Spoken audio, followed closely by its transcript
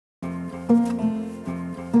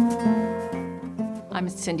I'm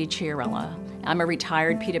Cindy Chiarella. I'm a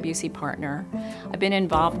retired PwC partner. I've been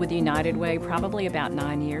involved with United Way probably about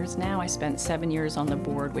 9 years now. I spent 7 years on the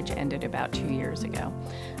board, which ended about 2 years ago.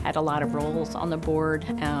 I had a lot of roles on the board,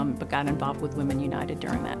 but got involved with Women United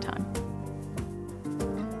during that time.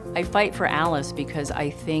 I fight for Alice because I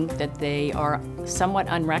think that they are somewhat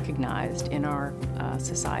unrecognized in our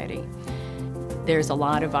society. There's a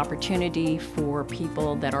lot of opportunity for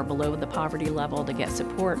people that are below the poverty level to get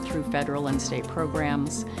support through federal and state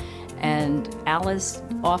programs, and Alice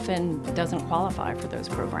often doesn't qualify for those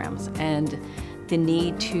programs. And the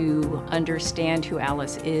need to understand who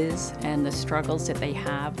Alice is and the struggles that they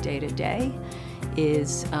have day to day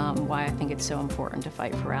is why I think it's so important to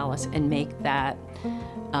fight for Alice and make that,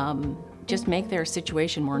 just make their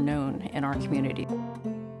situation more known in our community.